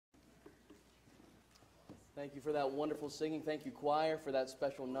Thank you for that wonderful singing. Thank you, choir, for that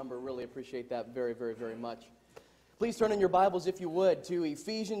special number. Really appreciate that very, very, very much. Please turn in your Bibles, if you would, to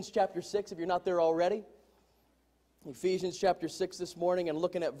Ephesians chapter 6, if you're not there already. Ephesians chapter 6 this morning, and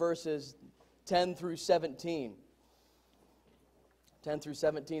looking at verses 10 through 17. 10 through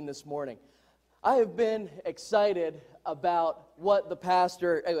 17 this morning. I have been excited about what our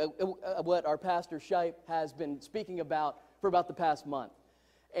pastor Shipe has been speaking about for about the past month.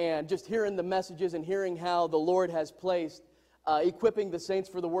 And just hearing the messages and hearing how the Lord has placed equipping the saints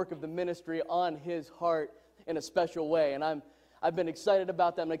for the work of the ministry on His heart in a special way. And I've been excited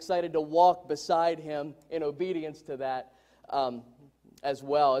about that. I'm excited to walk beside Him in obedience to that as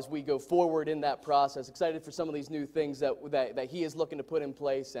well as we go forward in that process. Excited for some of these new things that He is looking to put in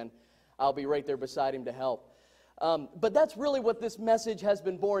place, and I'll be right there beside Him to help. But that's really what this message has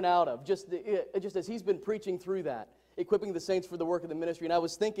been born out of, just as He's been preaching through that. Equipping the saints for the work of the ministry. And I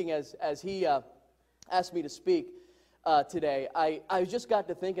was thinking as he asked me to speak today, I just got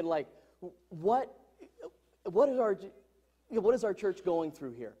to thinking, like, what is our church going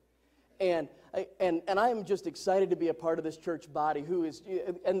through here? And I am just excited to be a part of this church body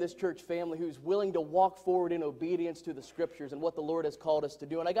and this church family who's willing to walk forward in obedience to the Scriptures and what the Lord has called us to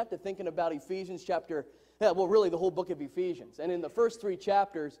do. And I got to thinking about Ephesians really the whole book of Ephesians. And in the first 3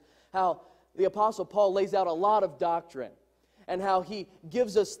 chapters, how the Apostle Paul lays out a lot of doctrine and how he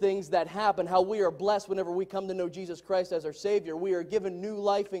gives us things that happen, how we are blessed whenever we come to know Jesus Christ as our Savior. We are given new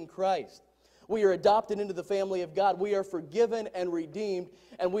life in Christ. We are adopted into the family of God. We are forgiven and redeemed,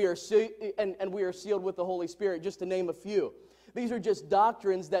 and we are sealed with the Holy Spirit, just to name a few. These are just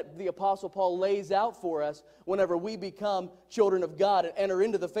doctrines that the Apostle Paul lays out for us whenever we become children of God and enter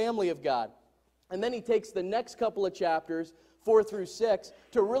into the family of God. And then he takes the next couple of chapters, 4 through 6,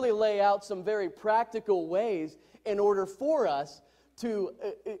 to really lay out some very practical ways in order for us to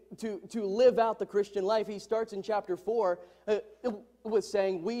live out the Christian life. He starts in chapter 4 with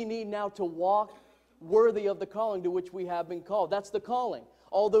saying we need now to walk worthy of the calling to which we have been called. That's the calling.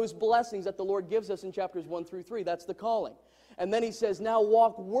 All those blessings that the Lord gives us in chapters 1 through 3, that's the calling. And then he says, now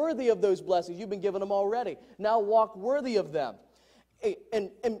walk worthy of those blessings. You've been given them already. Now walk worthy of them.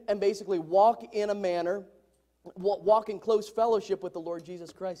 And basically walk in a manner, walk in close fellowship with the Lord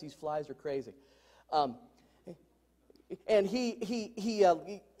Jesus Christ. These flies are crazy. And he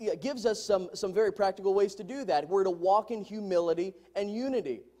gives us some very practical ways to do that. We're to walk in humility and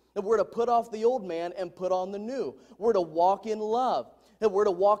unity. And we're to put off the old man and put on the new. We're to walk in love. And we're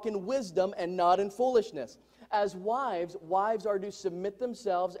to walk in wisdom and not in foolishness. As wives are to submit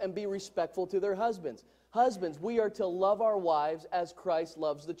themselves and be respectful to their husbands. Husbands, we are to love our wives as Christ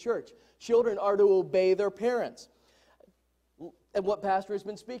loves the church. Children are to obey their parents. And what Pastor has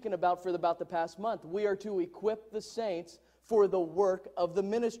been speaking about for about the past month, we are to equip the saints for the work of the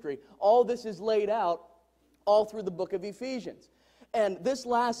ministry. All this is laid out all through the book of Ephesians. And this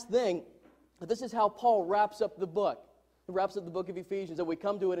last thing, this is how Paul wraps up the book. He wraps up the book of Ephesians, and we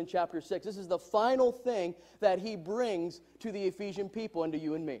come to it in chapter 6. This is the final thing that he brings to the Ephesian people and to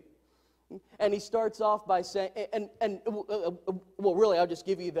you and me. And he starts off by saying, well, really, I'll just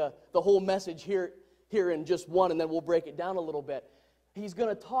give you the whole message here in just one, and then we'll break it down a little bit. He's going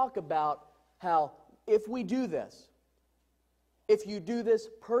to talk about how if we do this, if you do this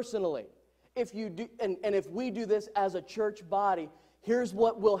personally, if you do, and if we do this as a church body, here's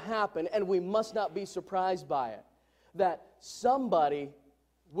what will happen, and we must not be surprised by it, that somebody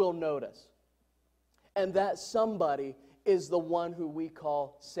will notice. And that somebody is the one who we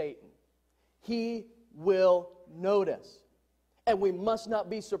call Satan. He will notice. And we must not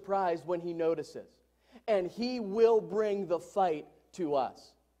be surprised when he notices. And he will bring the fight to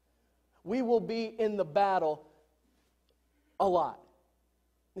us. We will be in the battle a lot.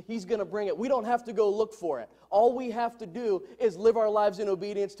 He's going to bring it. We don't have to go look for it. All we have to do is live our lives in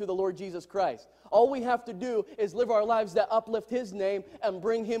obedience to the Lord Jesus Christ. All we have to do is live our lives that uplift His name and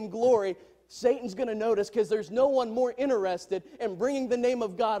bring Him glory. Satan's going to notice, because there's no one more interested in bringing the name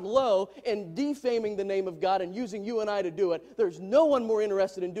of God low and defaming the name of God and using you and I to do it. There's no one more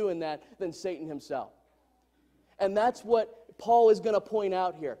interested in doing that than Satan himself. And that's what Paul is going to point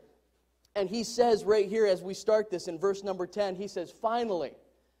out here. And he says right here as we start this in verse number 10, he says, finally,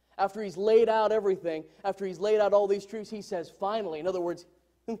 after he's laid out everything, after he's laid out all these truths, he says, finally, in other words,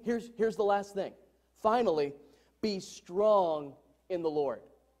 here's the last thing. Finally, be strong in the Lord.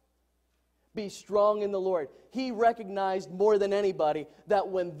 Be strong in the Lord. He recognized more than anybody that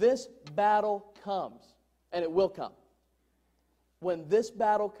when this battle comes, and it will come, when this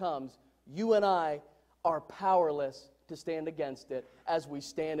battle comes, you and I are powerless to stand against it as we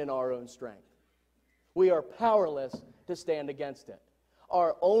stand in our own strength. We are powerless to stand against it.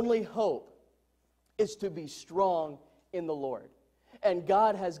 Our only hope is to be strong in the Lord. And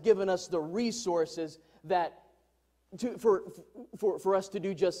God has given us the resources that for us to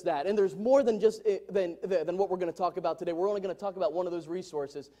do just that. And there's more than just than what we're going to talk about today. We're only going to talk about one of those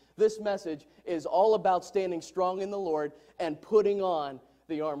resources. This message is all about standing strong in the Lord and putting on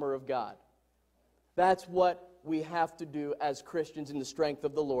the armor of God. That's what we have to do as Christians in the strength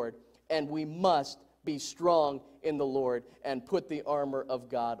of the Lord. And we must be strong in the Lord and put the armor of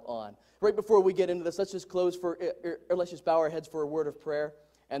God on. Right before we get into this, let's just let's just bow our heads for a word of prayer,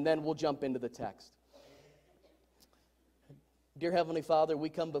 and then we'll jump into the text. Dear Heavenly Father, we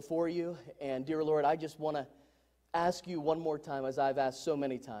come before you, and dear Lord, I just want to ask you one more time, as I've asked so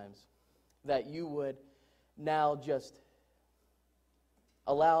many times, that you would now just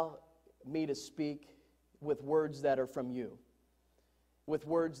allow me to speak with words that are from you, with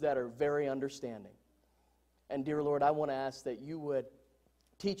words that are very understanding. And dear Lord, I want to ask that you would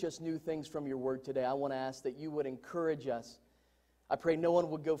teach us new things from your word today. I want to ask that you would encourage us. I pray no one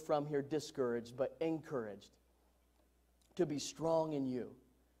would go from here discouraged, but encouraged to be strong in you,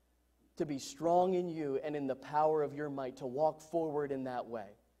 to be strong in you and in the power of your might, to walk forward in that way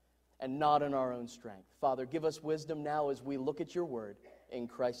and not in our own strength. Father, give us wisdom now as we look at your word. In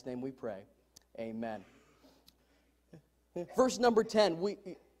Christ's name we pray. Amen. Verse number 10,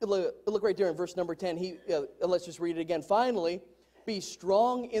 look right there in verse number 10. Let's just read it again. Finally, be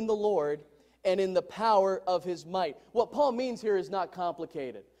strong in the Lord and in the power of his might. What Paul means here is not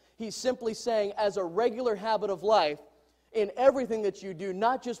complicated. He's simply saying, as a regular habit of life, in everything that you do,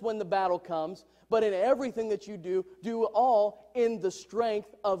 not just when the battle comes, but in everything that you do, do all in the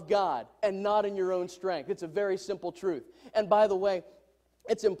strength of God and not in your own strength. It's a very simple truth. And by the way,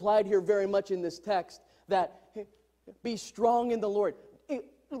 it's implied here very much in this text that be strong in the Lord.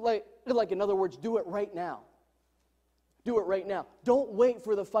 Like in other words, do it right now. Do it right now. Don't wait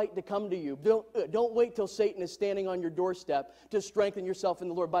for the fight to come to you. Don't wait till Satan is standing on your doorstep to strengthen yourself in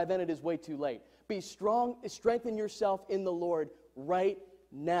the Lord. By then it is way too late. Be strong, strengthen yourself in the Lord right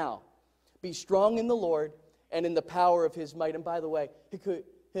now. Be strong in the Lord and in the power of his might. And by the way, could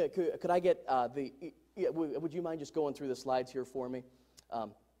I get would you mind just going through the slides here for me?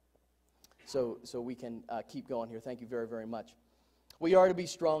 So we can keep going here. Thank you very, very much. We are to be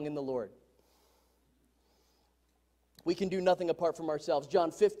strong in the Lord. We can do nothing apart from ourselves. John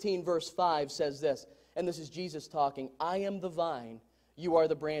 15, verse 5 says this, and this is Jesus talking, I am the vine, you are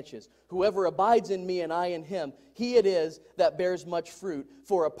the branches. Whoever abides in me and I in him, he it is that bears much fruit.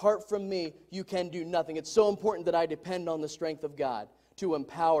 For apart from me, you can do nothing. It's so important that I depend on the strength of God to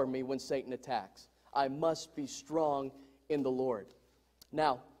empower me when Satan attacks. I must be strong in the Lord.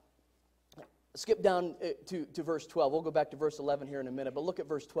 Now, skip down to verse 12. We'll go back to verse 11 here in a minute, but look at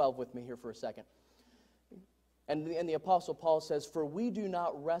verse 12 with me here for a second. And the Apostle Paul says, for we do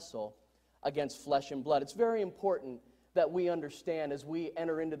not wrestle against flesh and blood. It's very important that we understand as we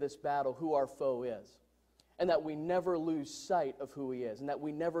enter into this battle who our foe is, and that we never lose sight of who he is, and that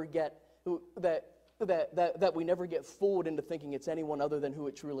we never get that we never get fooled into thinking it's anyone other than who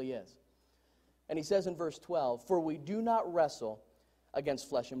it truly is. And he says in verse 12, for we do not wrestle against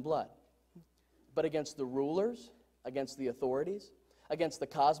flesh and blood, but against the rulers, against the authorities, against the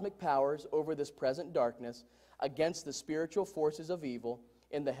cosmic powers over this present darkness, against the spiritual forces of evil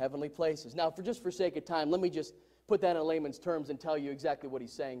in the heavenly places. Now, for sake of time, let me just put that in layman's terms and tell you exactly what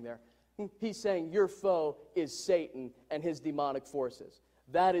he's saying there. He's saying your foe is Satan and his demonic forces.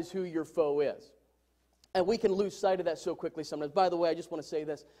 That is who your foe is. And we can lose sight of that so quickly sometimes. By the way, I just want to say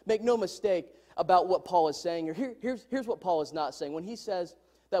this. Make no mistake about what Paul is saying here. Here's what Paul is not saying. When he says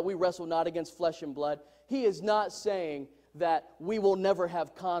that we wrestle not against flesh and blood, he is not saying that we will never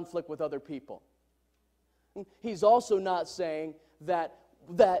have conflict with other people. He's also not saying that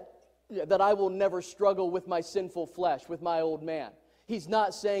I will never struggle with my sinful flesh, with my old man. He's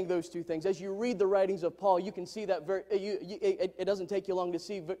not saying those two things. As you read the writings of Paul, you can see that it doesn't take you long to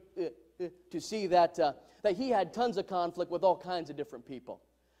see that he had tons of conflict with all kinds of different people,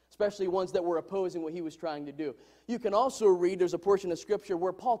 especially ones that were opposing what he was trying to do. You can also read, there's a portion of Scripture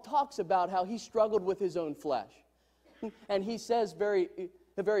where Paul talks about how he struggled with his own flesh. And he says very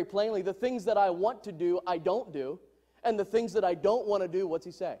plainly, the things that I want to do, I don't do. And the things that I don't want to do, what's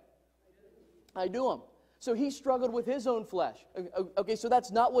he say? I do them. So he struggled with his own flesh. Okay, so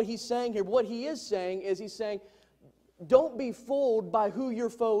that's not what he's saying here. What he is saying is he's saying, don't be fooled by who your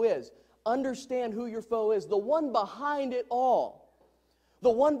foe is. Understand who your foe is. The one behind it all.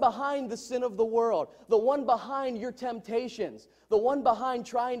 The one behind the sin of the world. The one behind your temptations. The one behind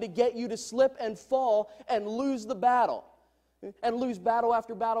trying to get you to slip and fall and lose the battle. and lose battle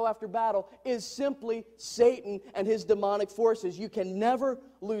after battle after battle is simply Satan and his demonic forces. You can never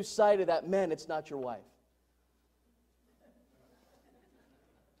lose sight of that. Men, it's not your wife.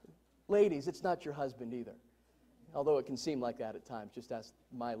 Ladies, it's not your husband either. Although it can seem like that at times. Just ask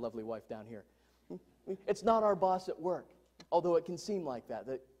my lovely wife down here. It's not our boss at work. Although it can seem like that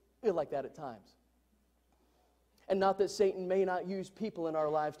at times. And not that Satan may not use people in our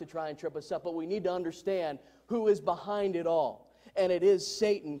lives to try and trip us up, but we need to understand who is behind it all. And it is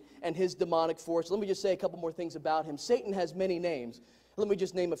Satan and his demonic force. Let me just say a couple more things about him. Satan has many names. Let me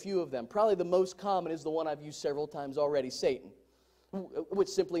just name a few of them. Probably the most common is the one I've used several times already, Satan, which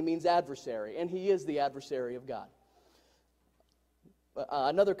simply means adversary. And he is the adversary of God.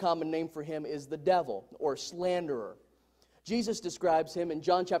 Another common name for him is the devil or slanderer. Jesus describes him in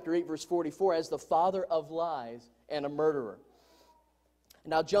John chapter 8, verse 44 as the father of lies and a murderer.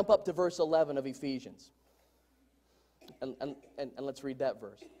 Now jump up to verse 11 of Ephesians. And let's read that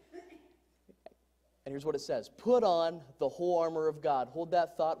verse. And here's what it says. Put on the whole armor of God. Hold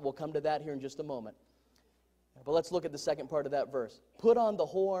that thought. We'll come to that here in just a moment. But let's look at the second part of that verse. Put on the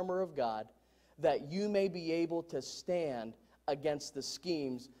whole armor of God that you may be able to stand against the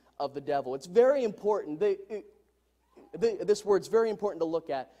schemes of the devil. It's very important. This word's very important to look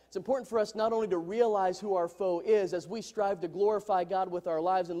at. It's important for us not only to realize who our foe is as we strive to glorify God with our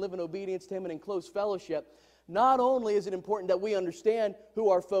lives and live in obedience to Him and in close fellowship. Not only is it important that we understand who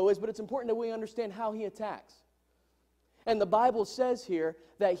our foe is, but it's important that we understand how he attacks. And the Bible says here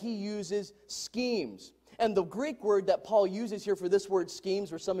that he uses schemes. And the Greek word that Paul uses here for this word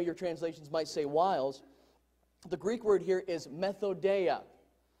schemes, or some of your translations might say wiles, the Greek word here is methodeia.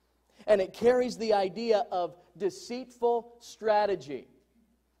 And it carries the idea of deceitful strategy.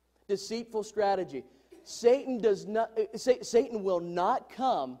 Deceitful strategy. Satan will not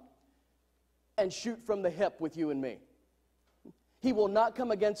come and shoot from the hip with you and me. He will not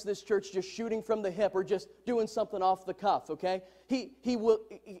come against this church just shooting from the hip or just doing something off the cuff, okay? He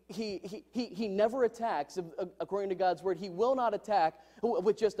never attacks, according to God's word. He will not attack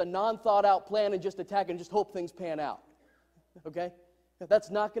with just a non-thought out plan and just attack and just hope things pan out, okay? That's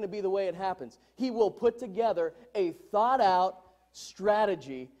not going to be the way it happens. He will put together a thought out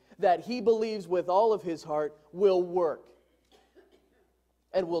strategy that he believes with all of his heart will work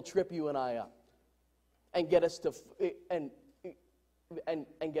and will trip you and I up and get us to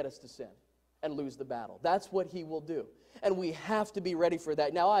and get us to sin and lose the battle. That's what he will do. And we have to be ready for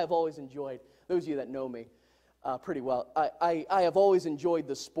that. Now, I have always enjoyed, those of you that know me pretty well, I have always enjoyed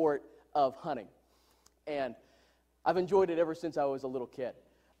the sport of hunting. And I've enjoyed it ever since I was a little kid.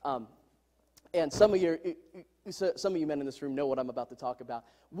 And some of you men in this room know what I'm about to talk about.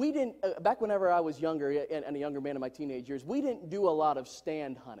 We didn't, back whenever I was younger and a younger man in my teenage years, we didn't do a lot of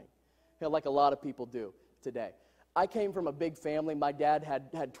stand hunting, like a lot of people do today. I came from a big family. My dad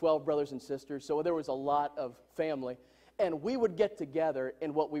had 12 brothers and sisters, so there was a lot of family. And we would get together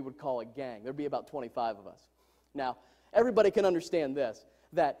in what we would call a gang. There'd be about 25 of us. Now, everybody can understand this,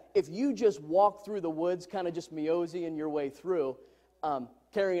 that if you just walk through the woods, kind of just moseying your way through,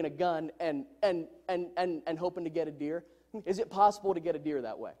 carrying a gun and hoping to get a deer, is it possible to get a deer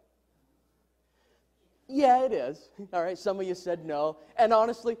that way? Yeah, it is. All right, some of you said no. And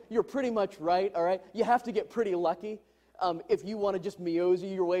honestly, you're pretty much right, all right? You have to get pretty lucky if you want to just mosey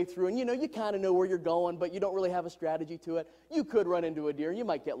your way through. And, you kind of know where you're going, but you don't really have a strategy to it. You could run into a deer. You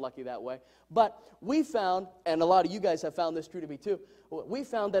might get lucky that way. But we found, and a lot of you guys have found this true to be too, we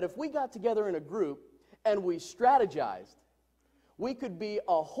found that if we got together in a group and we strategized, we could be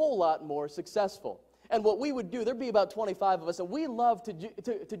a whole lot more successful. And what we would do, there'd be about 25 of us, and we love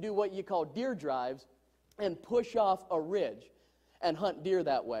to do what you call deer drives and push off a ridge and hunt deer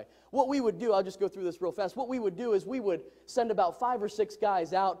that way. What we would do, I'll just go through this real fast. What we would do is we would send about 5 or 6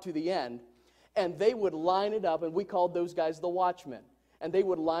 guys out to the end, and they would line it up, and we called those guys the watchmen. And they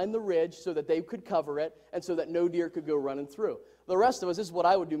would line the ridge so that they could cover it and so that no deer could go running through. The rest of us, this is what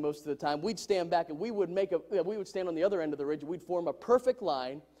I would do most of the time. We'd stand back and we would stand on the other end of the ridge. We'd form a perfect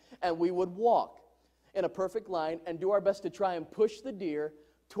line, and we would walk in a perfect line and do our best to try and push the deer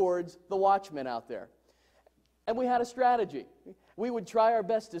towards the watchmen out there. And we had a strategy. We would try our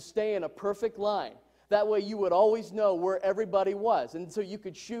best to stay in a perfect line. That way you would always know where everybody was, and so you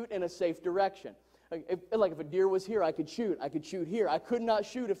could shoot in a safe direction. If a deer was here, I could shoot here. I could not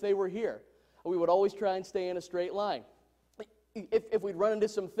shoot if they were here. We would always try and stay in a straight line. If we'd run into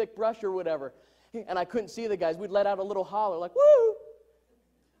some thick brush or whatever, and I couldn't see the guys, we'd let out a little holler like, woo!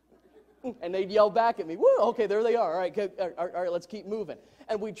 And they'd yell back at me, woo, okay, there they are. All right, let's keep moving.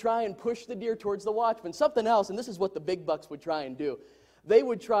 And we'd try and push the deer towards the watchman. Something else, and this is what the big bucks would try and do. They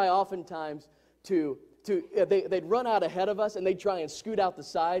would try oftentimes to they'd run out ahead of us, and they'd try and scoot out the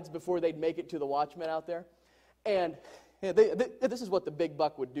sides before they'd make it to the watchman out there. And this is what the big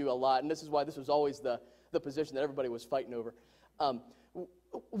buck would do a lot, and this is why this was always the position that everybody was fighting over.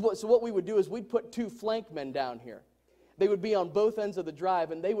 So what we would do is we'd put 2 flank men down here. They would be on both ends of the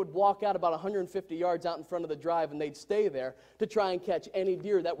drive, and they would walk out about 150 yards out in front of the drive, and they'd stay there to try and catch any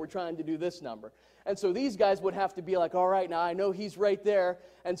deer that were trying to do this number. And so these guys would have to be like, all right, now I know he's right there,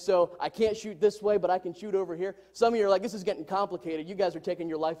 and so I can't shoot this way, but I can shoot over here. Some of you are like, this is getting complicated. You guys are taking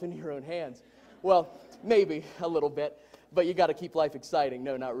your life into your own hands. Well, maybe a little bit, but you got to keep life exciting.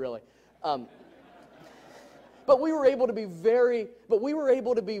 No, not really. But we were able to be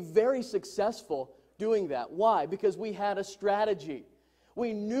very successful doing that. Why? Because we had a strategy.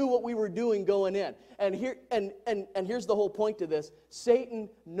 We knew what we were doing going in. And here's the whole point to this. Satan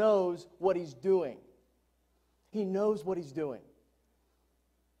knows what he's doing. He knows what he's doing.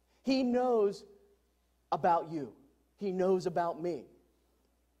 He knows about you. He knows about me.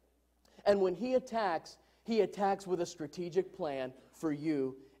 And when he attacks with a strategic plan for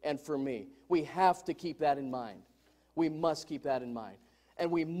you and for me. We have to keep that in mind. We must keep that in mind. And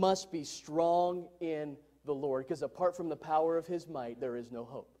we must be strong in the Lord, because apart from the power of his might, there is no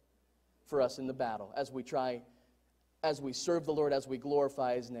hope for us in the battle. As we serve the Lord, as we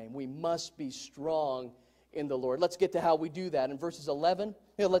glorify his name, we must be strong in the Lord. Let's get to how we do that. In verses 11,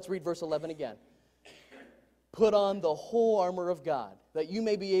 let's read verse 11 again. Put on the whole armor of God, that you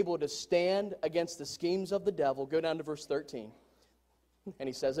may be able to stand against the schemes of the devil. Go down to verse 13. And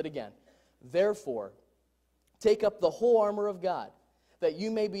he says it again. Therefore, take up the whole armor of God, that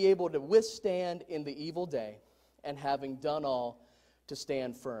you may be able to withstand in the evil day, and having done all, to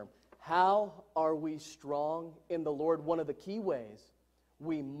stand firm. How are we strong in the Lord? One of the key ways,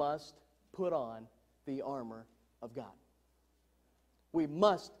 we must put on the armor of God. We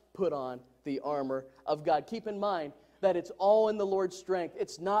must put on the armor of God. Keep in mind that it's all in the Lord's strength.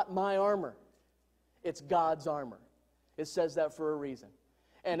 It's not my armor. It's God's armor. It says that for a reason.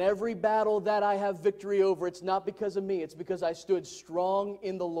 And every battle that I have victory over, it's not because of me. It's because I stood strong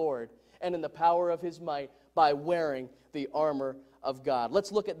in the Lord and in the power of his might by wearing the armor of God.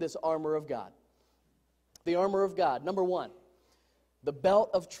 Let's look at this armor of God. The armor of God. Number 1, the belt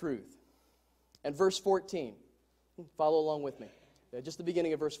of truth. And verse 14. Follow along with me. Just the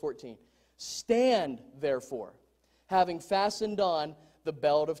beginning of verse 14. Stand, therefore, having fastened on the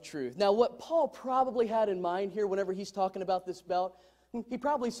belt of truth. Now, what Paul probably had in mind here whenever he's talking about this belt, he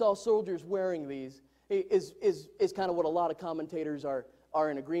probably saw soldiers wearing these, is kind of what a lot of commentators are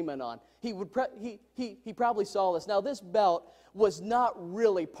in agreement on. He probably saw this. Now, this belt was not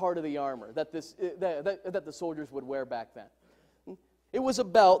really part of the armor that the soldiers would wear back then. It was a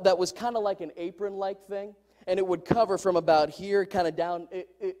belt that was kind of like an apron-like thing, and it would cover from about here, kind of down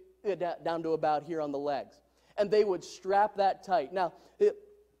to about here on the legs. And they would strap that tight. Now, the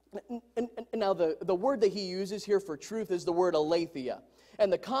word that he uses here for truth is the word aletheia.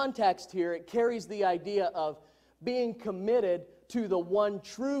 And the context here, it carries the idea of being committed to the one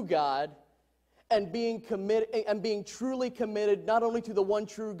true God, and being truly committed not only to the one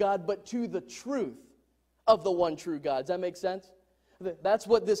true God, but to the truth of the one true God. Does that make sense? That's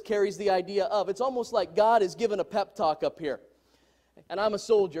what this carries the idea of. It's almost like God is giving a pep talk up here. And I'm a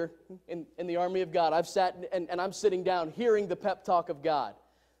soldier in the army of God. I've sat and I'm sitting down hearing the pep talk of God.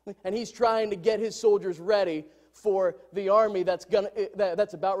 And he's trying to get his soldiers ready for the army that's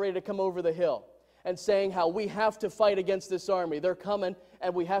about ready to come over the hill. And saying how we have to fight against this army. They're coming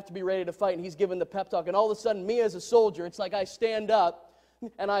and we have to be ready to fight. And he's giving the pep talk. And all of a sudden, me as a soldier, it's like I stand up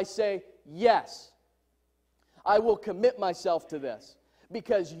and I say, yes, I will commit myself to this.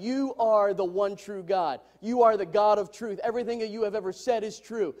 Because you are the one true God. You are the God of truth. Everything that you have ever said is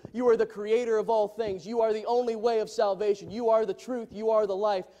true. You are the creator of all things. You are the only way of salvation. You are the truth. You are the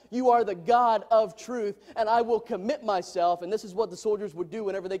life. You are the God of truth. And I will commit myself. And this is what the soldiers would do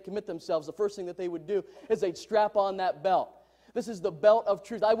whenever they commit themselves. The first thing that they would do is they'd strap on that belt. This is the belt of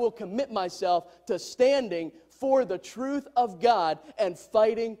truth. I will commit myself to standing for the truth of God and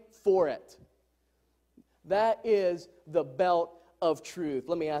fighting for it. That is the belt of truth.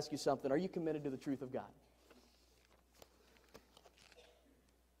 Let me ask you something. Are you committed to the truth of God?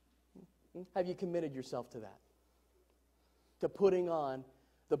 Have you committed yourself to that? To putting on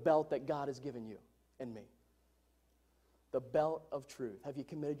the belt that God has given you and me? The belt of truth. Have you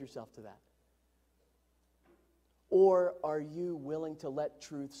committed yourself to that? Or are you willing to let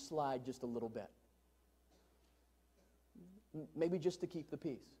truth slide just a little bit? Maybe just to keep the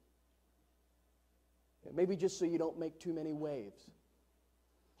peace. Maybe just so you don't make too many waves.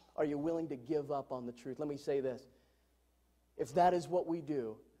 Are you willing to give up on the truth? Let me say this. If that is what we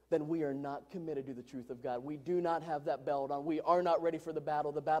do, then we are not committed to the truth of God. We do not have that belt on. We are not ready for the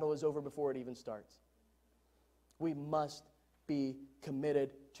battle. The battle is over before it even starts. We must be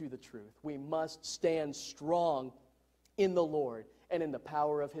committed to the truth. We must stand strong in the Lord and in the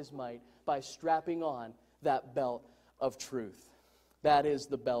power of His might by strapping on that belt of truth. That is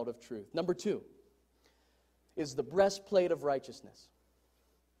the belt of truth. Number 2 is the breastplate of righteousness.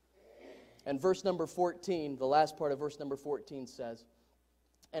 And verse number 14, the last part of verse number 14 says,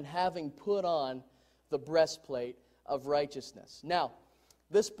 and having put on the breastplate of righteousness. Now,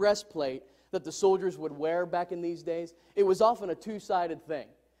 this breastplate that the soldiers would wear back in these days, it was often a two-sided thing.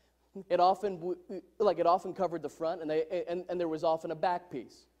 It often covered the front, and there was often a back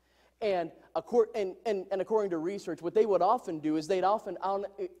piece. And according to research, what they would often do is they'd often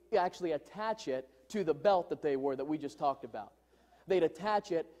actually attach it to the belt that they wore that we just talked about. They'd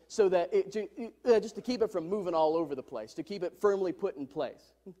attach it so that just to keep it from moving all over the place, to keep it firmly put in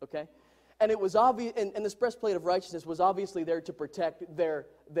place. Okay, and it was obvious, and this breastplate of righteousness was obviously there to protect their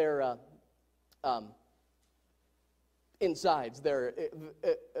insides, their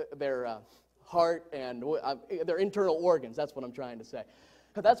heart and their internal organs. That's what I'm trying to say.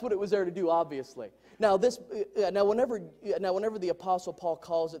 That's what it was there to do, obviously. Now, whenever the Apostle Paul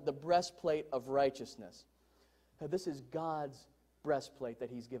calls it the breastplate of righteousness, this is God's breastplate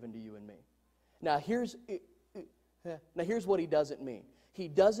that He's given to you and me. Now, here's what he doesn't mean. He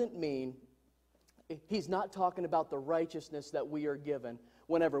doesn't mean, he's not talking about the righteousness that we are given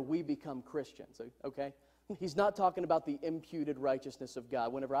whenever we become Christians, okay? He's not talking about the imputed righteousness of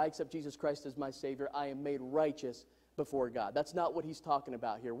God. Whenever I accept Jesus Christ as my Savior, I am made righteous before God. That's not what he's talking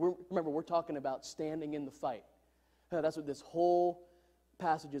about here. Remember, we're talking about standing in the fight. That's what this whole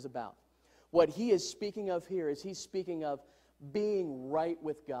passage is about. What he is speaking of here is he's speaking of being right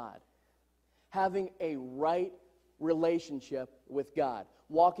with God, having a right relationship with God,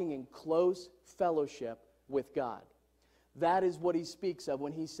 walking in close fellowship with God. That is what he speaks of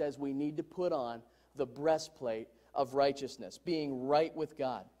when he says we need to put on the breastplate of righteousness, being right with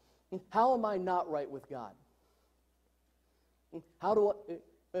God. How am I not right with God? How do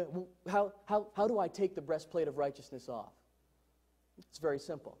I take the breastplate of righteousness off? It's very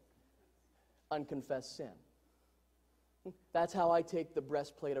simple. Unconfessed sin. That's how I take the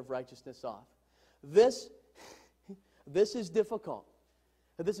breastplate of righteousness off. This is difficult.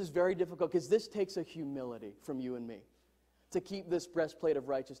 This is very difficult because this takes a humility from you and me to keep this breastplate of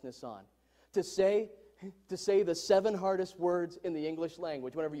righteousness on. To say the 7 hardest words in the English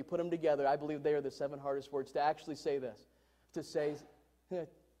language, whenever you put them together, I believe they are the 7 hardest words. To actually say this, to say,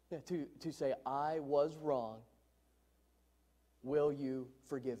 I was wrong. Will you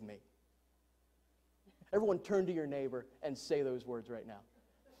forgive me? Everyone turn to your neighbor and say those words right now.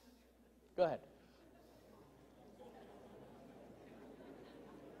 Go ahead.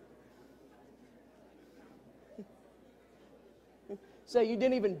 Say you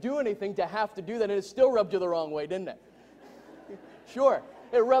didn't even do anything to have to do that, and it still rubbed you the wrong way, didn't it? Sure,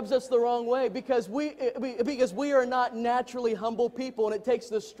 it rubs us the wrong way because we are not naturally humble people, and it takes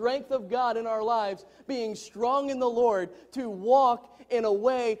the strength of God in our lives, being strong in the Lord, to walk in a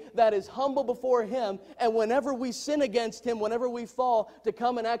way that is humble before Him, and whenever we sin against Him, whenever we fall, to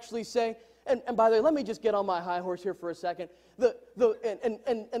come and actually say, and by the way, let me just get on my high horse here for a second. And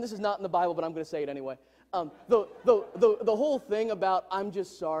this is not in the Bible, but I'm going to say it anyway. The whole thing about I'm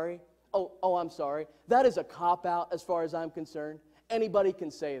just sorry, I'm sorry, that is a cop-out as far as I'm concerned. Anybody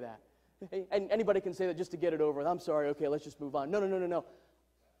can say that. And anybody can say that just to get it over with. I'm sorry, okay, let's just move on. No.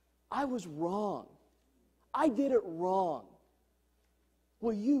 I was wrong. I did it wrong.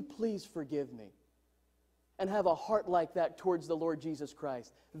 Will you please forgive me? And have a heart like that towards the Lord Jesus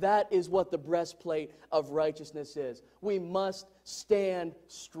Christ. That is what the breastplate of righteousness is. We must stand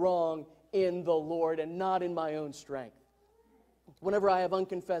strong in the Lord and not in my own strength. Whenever I have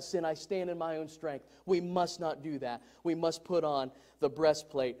unconfessed sin, I stand in my own strength. We must not do that. We must put on the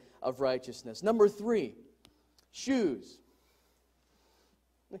breastplate of righteousness. Number 3, shoes.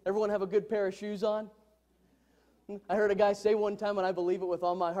 Everyone have a good pair of shoes on? I heard a guy say one time, and I believe it with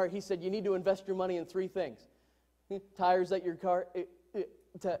all my heart, he said, you need to invest your money in 3 things. Tires on your car,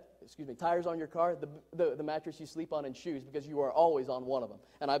 the mattress you sleep on, and shoes, because you are always on one of them.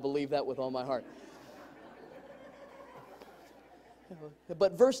 And I believe that with all my heart.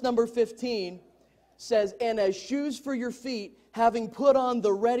 But verse number 15 says, and as shoes for your feet, having put on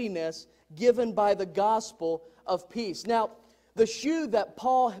the readiness given by the gospel of peace. Now, the shoe that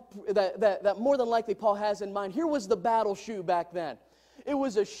that more than likely Paul has in mind, here was the battle shoe back then. It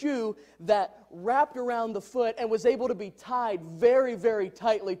was a shoe that wrapped around the foot and was able to be tied very, very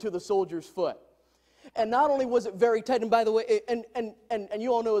tightly to the soldier's foot. And not only was it very tight, and by the way, and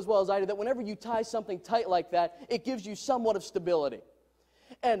you all know as well as I do, that whenever you tie something tight like that, it gives you somewhat of stability.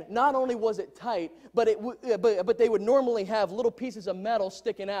 And not only was it tight, but they would normally have little pieces of metal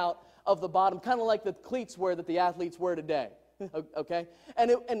sticking out of the bottom, kind of like the cleats that the athletes wear today. Okay?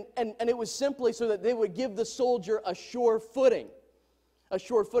 And it was simply so that they would give the soldier a sure footing. A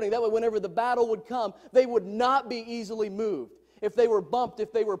sure footing. That way, whenever the battle would come, they would not be easily moved. If they were bumped,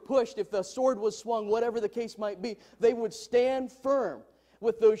 if they were pushed, if the sword was swung, whatever the case might be, they would stand firm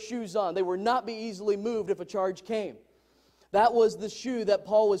with those shoes on. They would not be easily moved if a charge came. That was the shoe that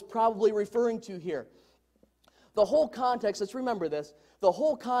Paul was probably referring to here. The whole context, let's remember this, the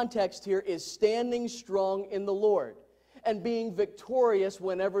whole context here is standing strong in the Lord and being victorious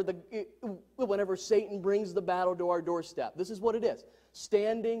whenever Satan brings the battle to our doorstep. This is what it is,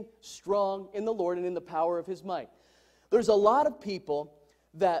 standing strong in the Lord and in the power of His might. There's a lot of people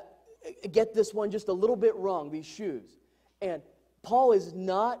that get this one just a little bit wrong, these shoes. And Paul is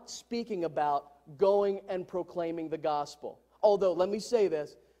not speaking about going and proclaiming the gospel. Although, let me say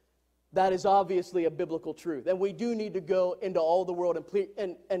this, that is obviously a biblical truth. And we do need to go into all the world and preach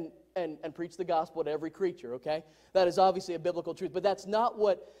the gospel to every creature, okay? That is obviously a biblical truth. But that's not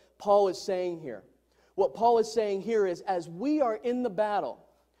what Paul is saying here. What Paul is saying here is, as we are in the battle,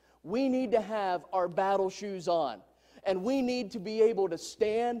 we need to have our battle shoes on. And we need to be able to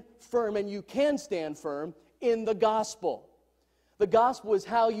stand firm, and you can stand firm, in the gospel. The gospel is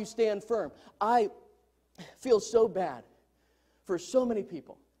how you stand firm. I feel so bad for so many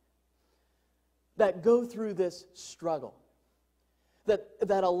people that go through this struggle,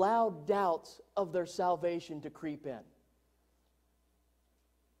 that allow doubts of their salvation to creep in.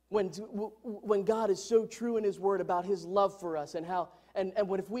 When God is so true in His Word about His love for us and how, and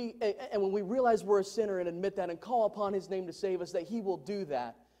when we realize we're a sinner and admit that and call upon His name to save us, that He will do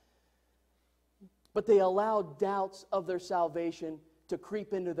that. But they allow doubts of their salvation to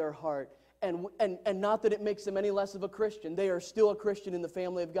creep into their heart. And not that it makes them any less of a Christian. They are still a Christian in the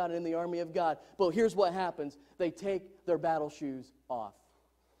family of God and in the army of God. But here's what happens. They take their battle shoes off.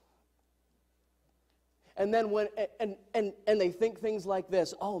 And then they think things like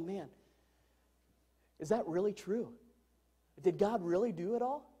this. Oh man, is that really true? Did God really do it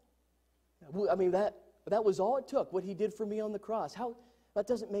all? I mean, that was all it took, what He did for me on the cross. That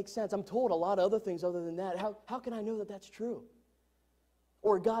doesn't make sense. I'm told a lot of other things other than that. How can I know that that's true?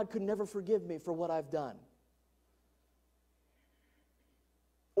 Or God could never forgive me for what I've done.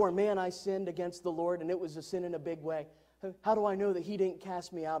 Or man, I sinned against the Lord and it was a sin in a big way. How do I know that He didn't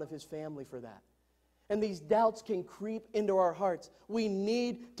cast me out of His family for that? And these doubts can creep into our hearts. We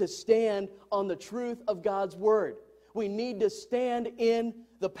need to stand on the truth of God's Word. We need to stand in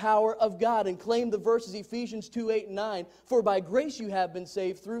the power of God and claim the verses Ephesians 2:8-9. For by grace you have been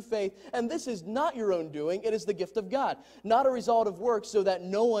saved through faith, and this is not your own doing, it is the gift of God, not a result of works, so that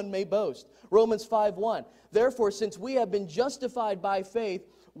no one may boast. Romans 5:1. Therefore, since we have been justified by faith,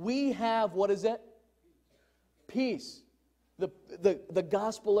 we have, what is it? Peace. The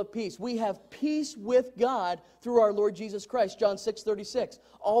gospel of peace. We have peace with God through our Lord Jesus Christ. John 6:36.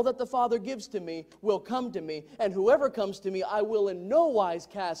 All that the Father gives to me will come to me, and whoever comes to me I will in no wise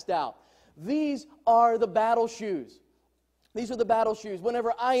cast out. These are the battle shoes. These are the battle shoes.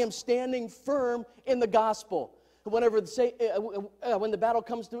 Whenever I am standing firm in the gospel, when the battle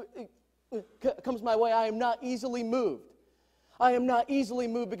comes my way, I am not easily moved. I am not easily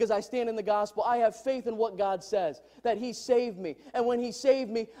moved because I stand in the gospel. I have faith in what God says, that He saved me. And when He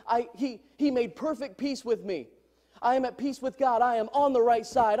saved me, He made perfect peace with me. I am at peace with God. I am on the right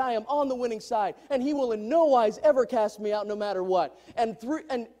side. I am on the winning side. And He will in no wise ever cast me out no matter what. And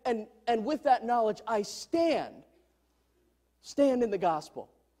with that knowledge, I stand in the gospel.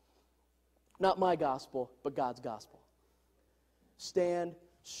 Not my gospel, but God's gospel. Stand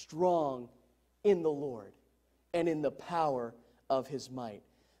strong in the Lord and in the power of His might.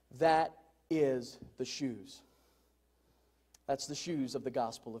 That is the shoes. That's the shoes of the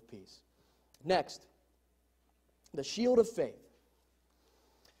gospel of peace. Next, the shield of faith.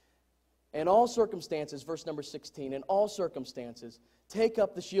 In all circumstances, verse number 16, in all circumstances, take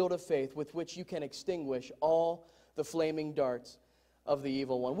up the shield of faith with which you can extinguish all the flaming darts of the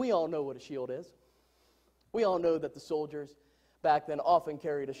evil one. We all know what a shield is. We all know that the soldiers back then often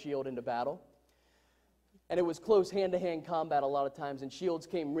carried a shield into battle. And it was close hand-to-hand combat a lot of times, and shields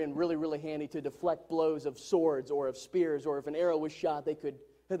came in really, really handy to deflect blows of swords or of spears, or if an arrow was shot, they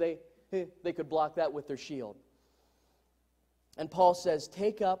could block that with their shield. And Paul says,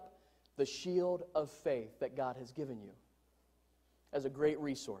 take up the shield of faith that God has given you as a great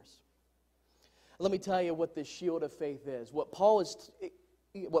resource. Let me tell you what this shield of faith is. What Paul is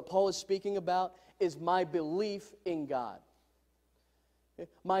what Paul is speaking about is my belief in God.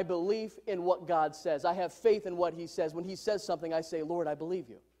 My belief in what God says. I have faith in what He says. When He says something, I say, Lord, I believe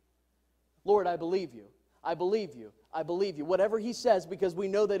you. Lord, I believe you. I believe you. I believe you. Whatever He says, because we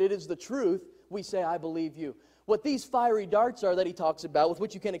know that it is the truth, we say, I believe you. What these fiery darts are that he talks about, with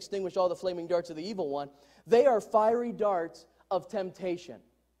which you can extinguish all the flaming darts of the evil one, they are fiery darts of temptation,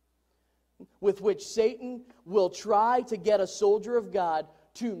 with which Satan will try to get a soldier of God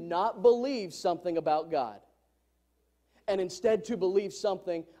to not believe something about God, and instead to believe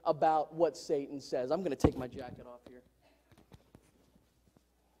something about what Satan says. I'm going to take my jacket off here.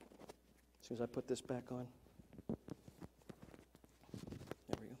 As soon as I put this back on. There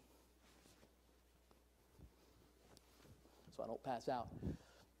we go. So I don't pass out.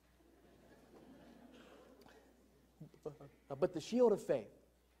 But the shield of faith.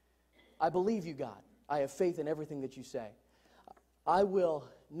 I believe you, God. I have faith in everything that you say. I will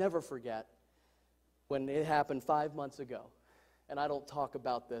never forget when it happened 5 months ago. And I don't talk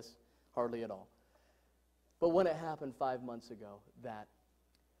about this hardly at all. But when it happened 5 months ago, that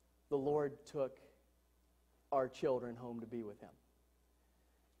the Lord took our children home to be with Him.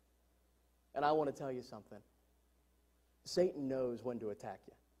 And I want to tell you something. Satan knows when to attack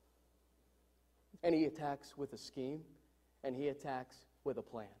you. And he attacks with a scheme, and he attacks with a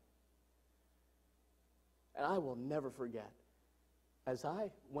plan. And I will never forget, as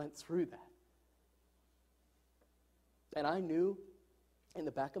I went through that, and I knew, in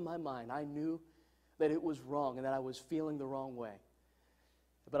the back of my mind, I knew that it was wrong and that I was feeling the wrong way.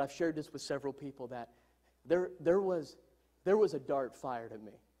 But I've shared this with several people, that there was a dart fired at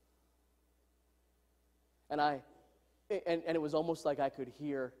me. And it was almost like I could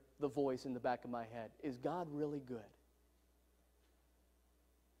hear the voice in the back of my head. Is God really good?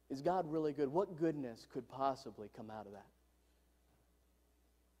 Is God really good? What goodness could possibly come out of that?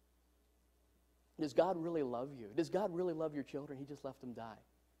 Does God really love you? Does God really love your children? He just left them die.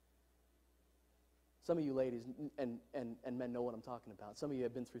 Some of you ladies and men know what I'm talking about. Some of you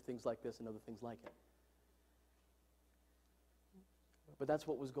have been through things like this and other things like it. But that's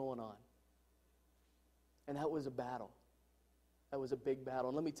what was going on. And that was a battle. That was a big battle.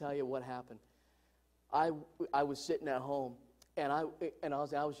 And let me tell you what happened. I was sitting at home, and I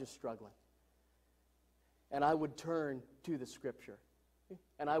was just struggling. And I would turn to the Scripture.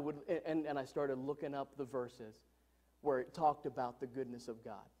 And I started looking up the verses where it talked about the goodness of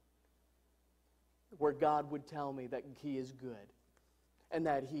God. Where God would tell me that He is good, and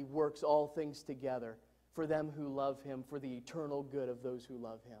that He works all things together for them who love Him, for the eternal good of those who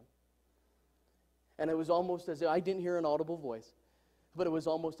love Him. And it was almost as if I didn't hear an audible voice, but it was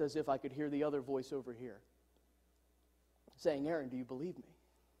almost as if I could hear the other voice over here saying, Aaron, do you believe me?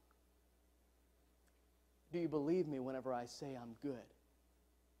 Do you believe me whenever I say I'm good?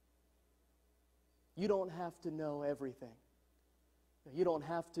 You don't have to know everything. You don't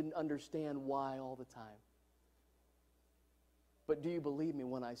have to understand why all the time. But do you believe me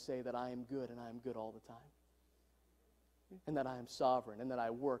when I say that I am good and I am good all the time? And that I am sovereign and that I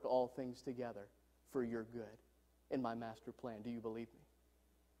work all things together for your good in my master plan? Do you believe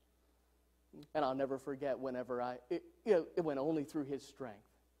me? And I'll never forget whenever it went only through His strength.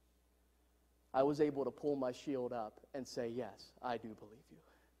 I was able to pull my shield up and say, yes, I do believe you.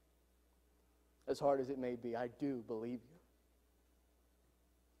 As hard as it may be, I do believe you.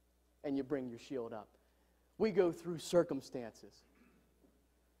 And you bring your shield up. We go through circumstances.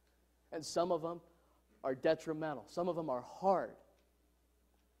 And some of them are detrimental. Some of them are hard.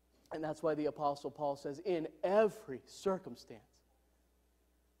 And that's why the Apostle Paul says, in every circumstance,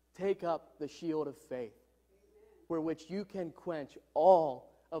 take up the shield of faith, where which you can quench all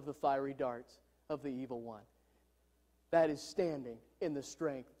of the fiery darts of the evil one. That is standing in the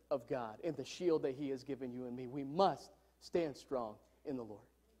strength of God, in the shield that He has given you and me. We must stand strong in the Lord.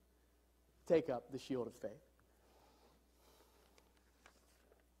 Take up the shield of faith.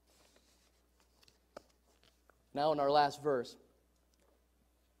 Now in our last verse,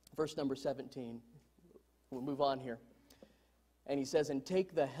 verse number 17, we'll move on here. And he says, and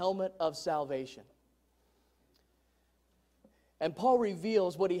take the helmet of salvation. And Paul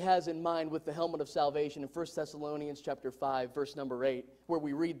reveals what he has in mind with the helmet of salvation in 1 Thessalonians chapter 5, verse number 8, where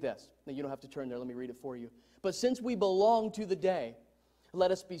we read this. Now you don't have to turn there, let me read it for you. But since we belong to the day, let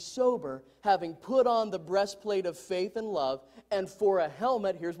us be sober, having put on the breastplate of faith and love, and for a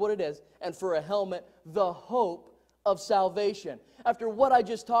helmet, here's what it is, and for a helmet, the hope of salvation. After what I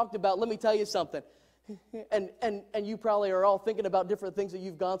just talked about, let me tell you something. And you probably are all thinking about different things that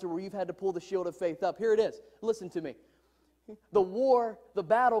you've gone through where you've had to pull the shield of faith up. Here it is. Listen to me. The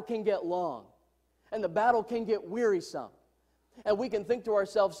battle can get long, and the battle can get wearisome. And we can think to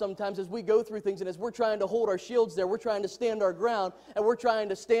ourselves sometimes as we go through things and as we're trying to hold our shields there, we're trying to stand our ground and we're trying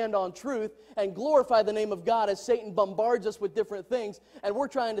to stand on truth and glorify the name of God as Satan bombards us with different things. And we're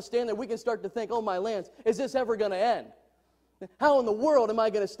trying to stand there. We can start to think, oh my lands, is this ever going to end? How in the world am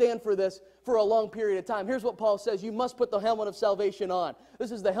I going to stand for this for a long period of time? Here's what Paul says. You must put the helmet of salvation on. This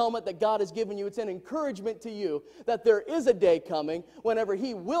is the helmet that God has given you. It's an encouragement to you that there is a day coming whenever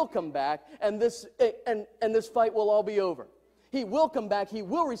He will come back and this fight will all be over. He will come back. He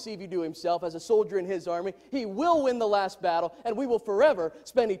will receive you to Himself as a soldier in His army. He will win the last battle, and we will forever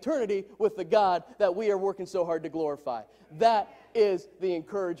spend eternity with the God that we are working so hard to glorify. That is the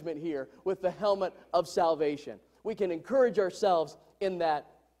encouragement here with the helmet of salvation. We can encourage ourselves in that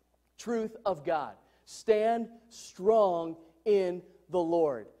truth of God. Stand strong in the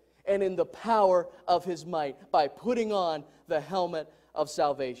Lord and in the power of His might by putting on the helmet of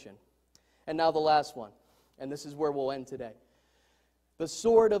salvation. And now the last one, and this is where we'll end today. The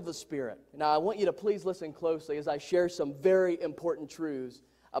sword of the Spirit. Now I want you to please listen closely as I share some very important truths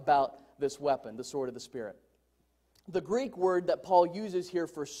about this weapon, the sword of the Spirit. The Greek word that Paul uses here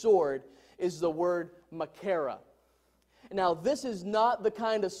for sword is the word makara. Now, this is not the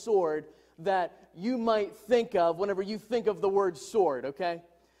kind of sword that you might think of whenever you think of the word sword, okay?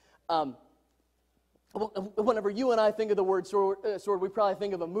 Whenever you and I think of the word sword, we probably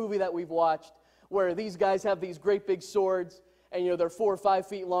think of a movie that we've watched where these guys have these great big swords, and, they're 4 or 5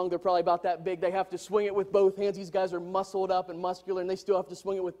 feet long. They're probably about that big. They have to swing it with both hands. These guys are muscled up and muscular, and they still have to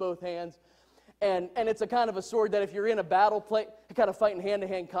swing it with both hands. And it's a kind of a sword that if you're in a battle play, kind of fighting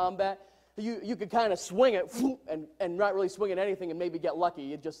hand-to-hand combat, you could kind of swing it and not really swing at anything and maybe get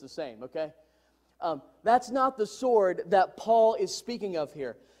lucky just the same, okay? That's not the sword that Paul is speaking of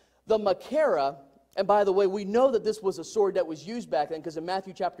here. The makara, and by the way, we know that this was a sword that was used back then because in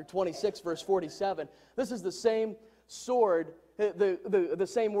Matthew chapter 26, verse 47, this is the same sword, the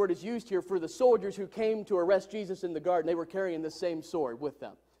same word is used here for the soldiers who came to arrest Jesus in the garden. They were carrying the same sword with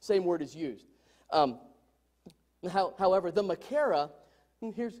them. Same word is used. However, the makara,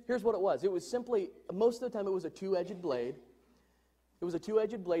 here's what it was. It was simply, most of the time it was a two-edged blade. It was a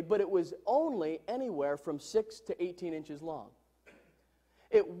two-edged blade, but it was only anywhere from 6 to 18 inches long.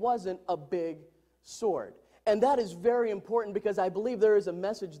 It wasn't a big sword. And that is very important because I believe there is a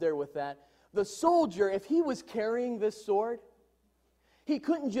message there with that. The soldier, if he was carrying this sword, he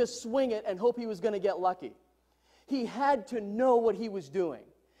couldn't just swing it and hope he was going to get lucky. He had to know what he was doing,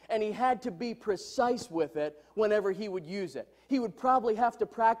 and he had to be precise with it whenever he would use it. He would probably have to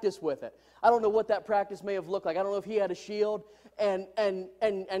practice with it. I don't know what that practice may have looked like. I don't know if he had a shield and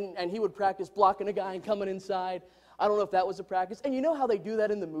he would practice blocking a guy and coming inside. I don't know if that was a practice. And you know how they do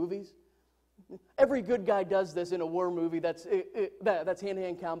that in the movies? Every good guy does this in a war movie that's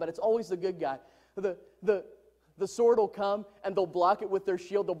hand-to-hand combat. It's always the good guy. The sword will come and they'll block it with their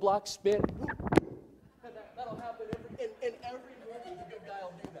shield. They'll block spin. That'll happen in every movie. The good guy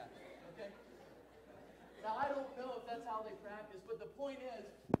will do that. Okay? Now, I don't know if that's how they practice, but the point is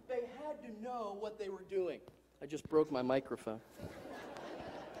they had to know what they were doing. I just broke my microphone.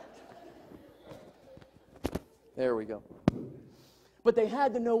 There we go. But they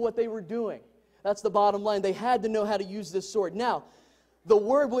had to know what they were doing. That's the bottom line. They had to know how to use this sword. Now, the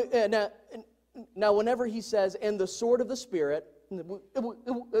word, now whenever he says, and the sword of the Spirit,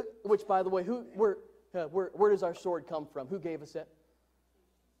 which, by the way, where does our sword come from? Who gave us it?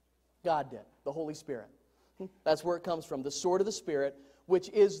 God did, the Holy Spirit. That's where it comes from, the sword of the Spirit, which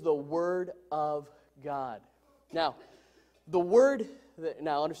is the Word of God. Now,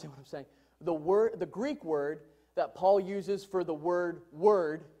 now understand what I'm saying. The Greek word that Paul uses for the word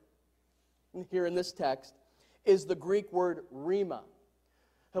word here in this text is the Greek word rhema,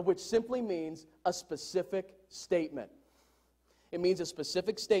 which simply means a specific statement. It means a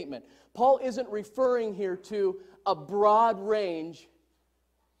specific statement. Paul isn't referring here to a broad range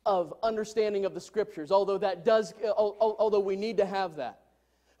of understanding of the Scriptures, although we need to have that.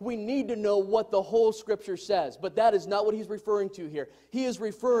 We need to know what the whole Scripture says, but that is not what he's referring to here. He is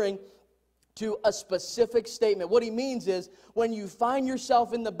referring to a specific statement. What he means is, when you find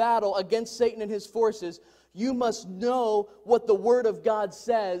yourself in the battle against Satan and his forces, you must know what the Word of God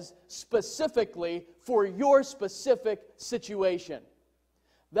says specifically for your specific situation.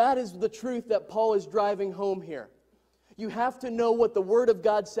 That is the truth that Paul is driving home here. You have to know what the Word of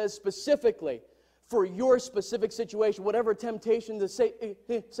God says specifically for your specific situation, whatever temptation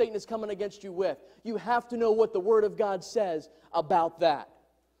Satan is coming against you with. You have to know what the Word of God says about that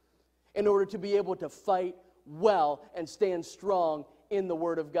in order to be able to fight well and stand strong in the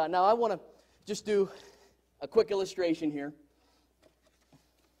Word of God. Now, I want to just do a quick illustration here.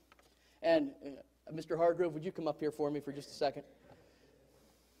 And Mr. Hargrove, would you come up here for me for just a second?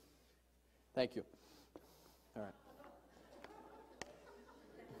 Thank you. All right.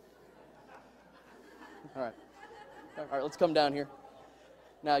 All right. All right, let's come down here.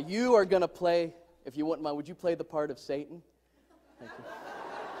 Now, you are going to play, if you wouldn't mind, would you play the part of Satan? Thank you.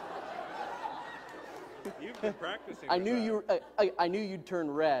 You've been practicing. I knew you'd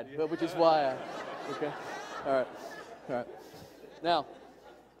turn red, but which is why okay. All right. All right. Now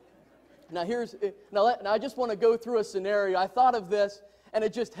I just want to go through a scenario. I thought of this, and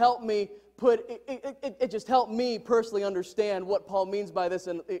it just helped me it just helped me personally understand what Paul means by this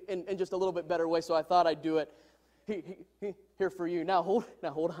in just a little bit better way. So I thought I'd do it here for you. Now hold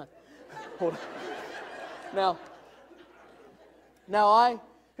on. Now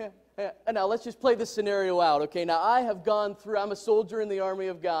let's just play this scenario out, okay? Now I'm a soldier in the army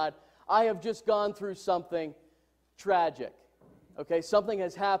of God. I have just gone through something tragic, okay? Something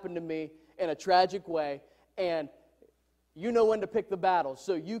has happened to me in a tragic way, and you know when to pick the battle.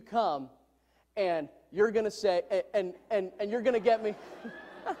 So you come, and you're going to say, and you're going to get me.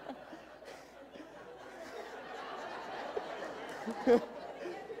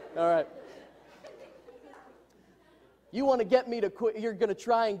 All right. You want to get me to you're going to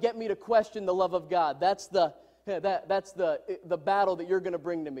try and get me to question the love of God. That's the battle that you're going to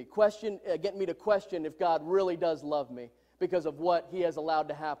bring to me. Get me to question if God really does love me because of what he has allowed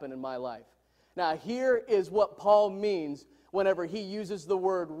to happen in my life. Now, here is what Paul means whenever he uses the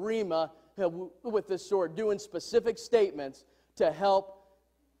word rhema with this sword, doing specific statements to help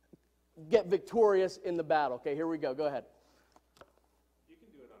get victorious in the battle. Okay, here we go. Go ahead. You can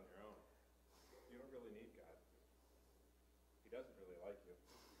do it on your own. You don't really need God. He doesn't really like you.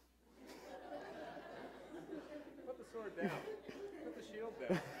 Put the sword down. Put the shield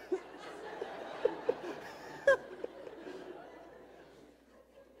down.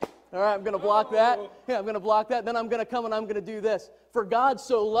 All right, I'm going to block that. Yeah, I'm going to block that. Then I'm going to come and I'm going to do this. For God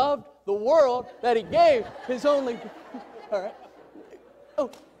so loved the world that he gave his only... All right.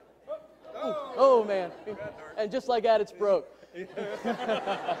 Oh, man. And just like that, it's broke.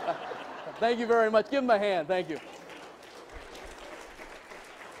 Thank you very much. Give him a hand. Thank you.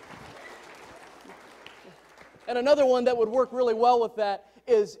 And another one that would work really well with that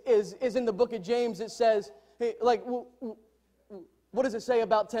is in the book of James. It says, hey, like... What does it say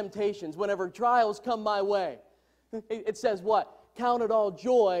about temptations? Whenever trials come my way, it says what? Count it all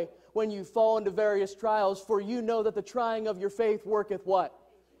joy when you fall into various trials, for you know that the trying of your faith worketh what?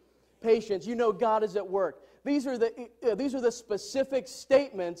 Patience. You know God is at work. These are the specific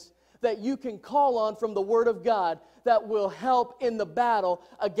statements that you can call on from the Word of God that will help in the battle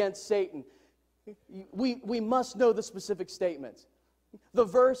against Satan. We must know the specific statements. The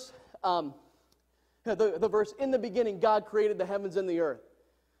verse... The verse, in the beginning, God created the heavens and the earth.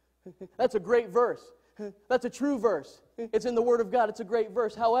 That's a great verse. That's a true verse. It's in the Word of God. It's a great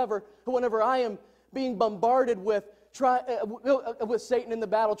verse. However, whenever I am being bombarded with Satan in the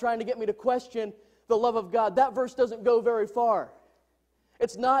battle, trying to get me to question the love of God, that verse doesn't go very far.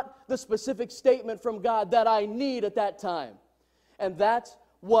 It's not the specific statement from God that I need at that time. And that's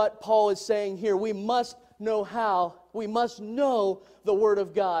what Paul is saying here. We must know the Word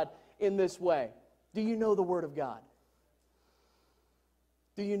of God in this way. Do you know the Word of God?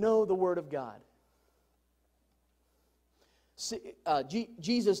 Do you know the Word of God?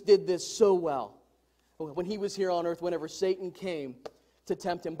 Jesus did this so well when he was here on earth, whenever Satan came to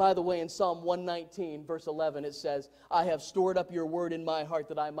tempt him. By the way, in Psalm 119, verse 11, it says, I have stored up your word in my heart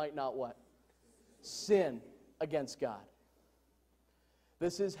that I might not what? Sin against God.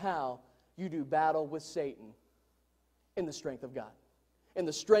 This is how you do battle with Satan in the strength of God. In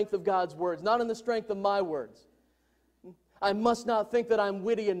the strength of God's words, not in the strength of my words. I must not think that I'm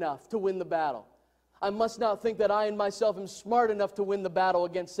witty enough to win the battle. I must not think that I in myself am smart enough to win the battle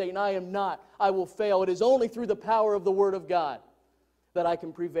against Satan. I am not. I will fail. It is only through the power of the Word of God that I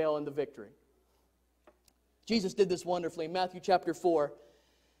can prevail in the victory. Jesus did this wonderfully. In Matthew chapter 4,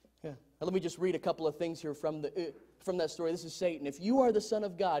 let me just read a couple of things here from that story. This is Satan. If you are the Son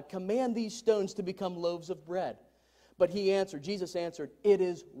of God, command these stones to become loaves of bread. But Jesus answered, it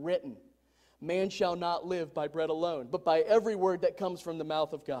is written, man shall not live by bread alone, but by every word that comes from the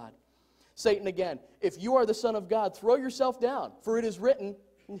mouth of God. Satan again, if you are the Son of God, throw yourself down, for it is written,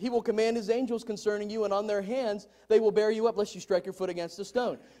 he will command his angels concerning you, and on their hands they will bear you up, lest you strike your foot against a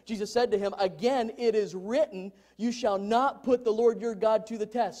stone. Jesus said to him, again, it is written, you shall not put the Lord your God to the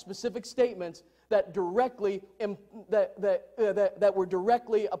test. Specific statements that were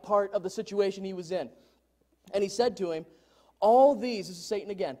directly a part of the situation he was in. And he said to him, all these, this is Satan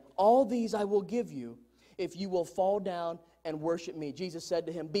again, all these I will give you if you will fall down and worship me. Jesus said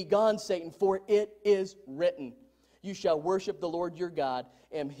to him, Begone, Satan, for it is written, You shall worship the Lord your God,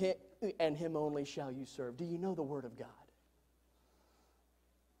 and him only shall you serve. Do you know the Word of God?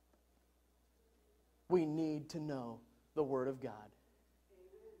 We need to know the Word of God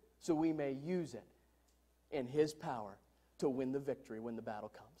so we may use it in His power to win the victory when the battle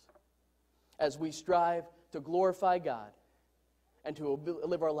comes. As we strive to glorify God and to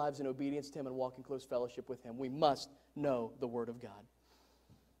live our lives in obedience to Him and walk in close fellowship with Him, we must know the Word of God.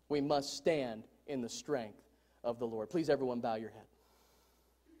 We must stand in the strength of the Lord. Please, everyone, bow your head.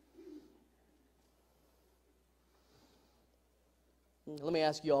 Let me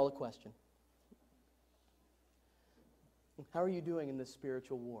ask you all a question. How are you doing in this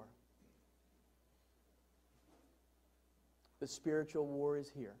spiritual war? The spiritual war is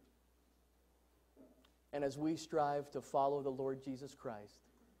here. And as we strive to follow the Lord Jesus Christ,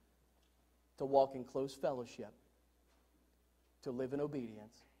 to walk in close fellowship, to live in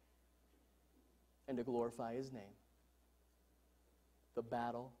obedience, and to glorify His name, the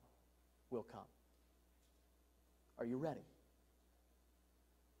battle will come. Are you ready?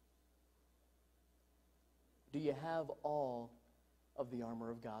 Do you have all of the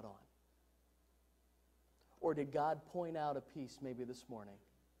armor of God on? Or did God point out a piece maybe this morning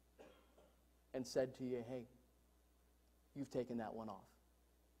and said to you, hey, you've taken that one off,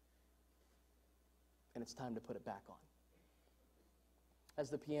 and it's time to put it back on? As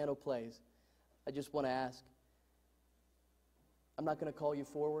the piano plays, I just want to ask, I'm not going to call you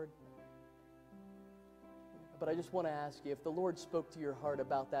forward, but I just want to ask you, if the Lord spoke to your heart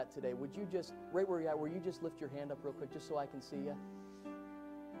about that today, would you just, right where you're at, will you just lift your hand up real quick just so I can see you?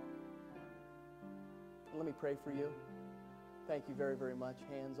 And let me pray for you. Thank you very, very much.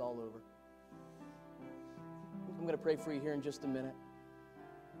 Hands all over. I'm going to pray for you here in just a minute.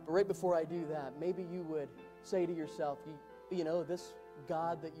 But right before I do that, maybe you would say to yourself, you know, this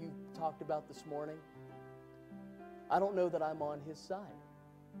God that you talked about this morning, I don't know that I'm on His side.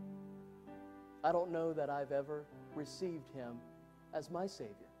 I don't know that I've ever received Him as my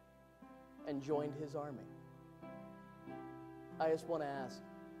Savior and joined His army. I just want to ask,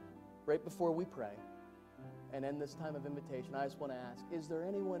 right before we pray and end this time of invitation, I just want to ask, is there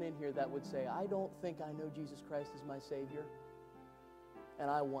anyone in here that would say, I don't think I know Jesus Christ as my Savior, and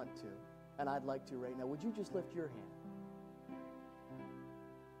I want to, and I'd like to right now? Would you just lift your hand?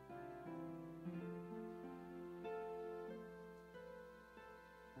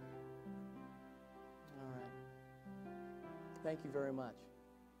 Thank you very much.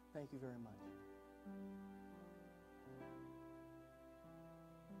 Thank you very much.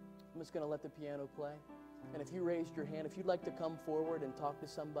 I'm just going to let the piano play. And if you raised your hand, if you'd like to come forward and talk to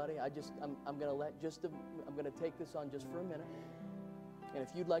somebody, I'm going to take this on just for a minute. And if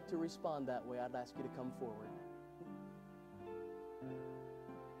you'd like to respond that way, I'd ask you to come forward.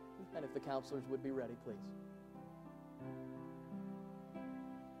 And if the counselors would be ready, please.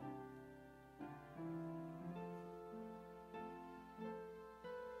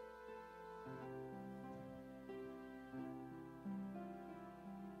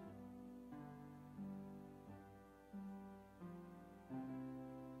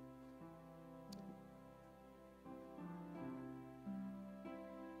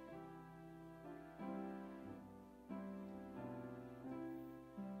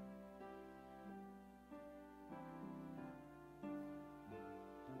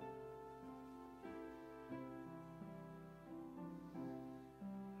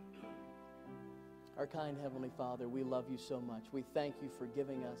 Our kind Heavenly Father, we love you so much. We thank you for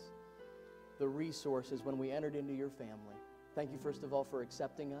giving us the resources when we entered into your family. Thank you, first of all, for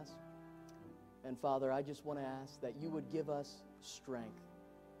accepting us. And Father, I just want to ask that you would give us strength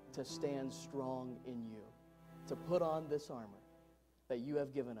to stand strong in you, to put on this armor that you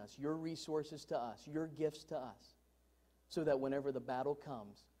have given us, your resources to us, your gifts to us, so that whenever the battle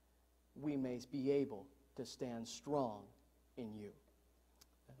comes, we may be able to stand strong in you.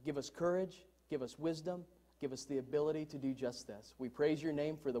 Give us courage. Give us wisdom. Give us the ability to do just this. We praise your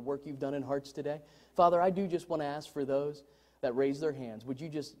name for the work you've done in hearts today. Father, I do just want to ask for those that raise their hands, would you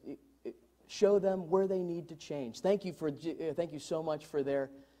just show them where they need to change? Thank you so much for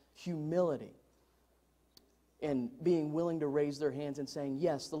their humility and being willing to raise their hands and saying,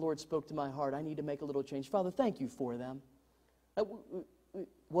 yes, the Lord spoke to my heart. I need to make a little change. Father, thank you for them.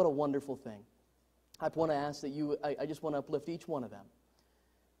 What a wonderful thing. I want to ask that I just want to uplift each one of them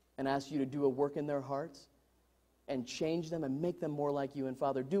and ask you to do a work in their hearts and change them and make them more like you. And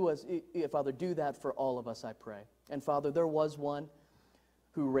Father, do that for all of us, I pray. And Father, there was one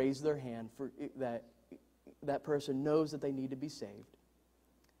who raised their hand for that person knows that they need to be saved.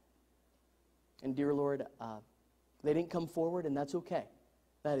 And dear Lord, They didn't come forward, and that's okay.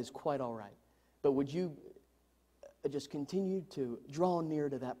 That is quite all right. But would you just continue to draw near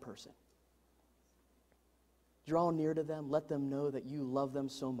to that person? Draw near to them. Let them know that you love them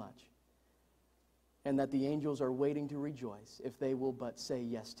so much, and that the angels are waiting to rejoice if they will but say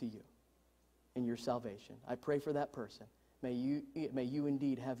yes to you in your salvation. I pray for that person. May you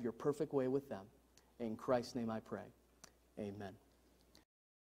indeed have your perfect way with them. In Christ's name I pray. Amen.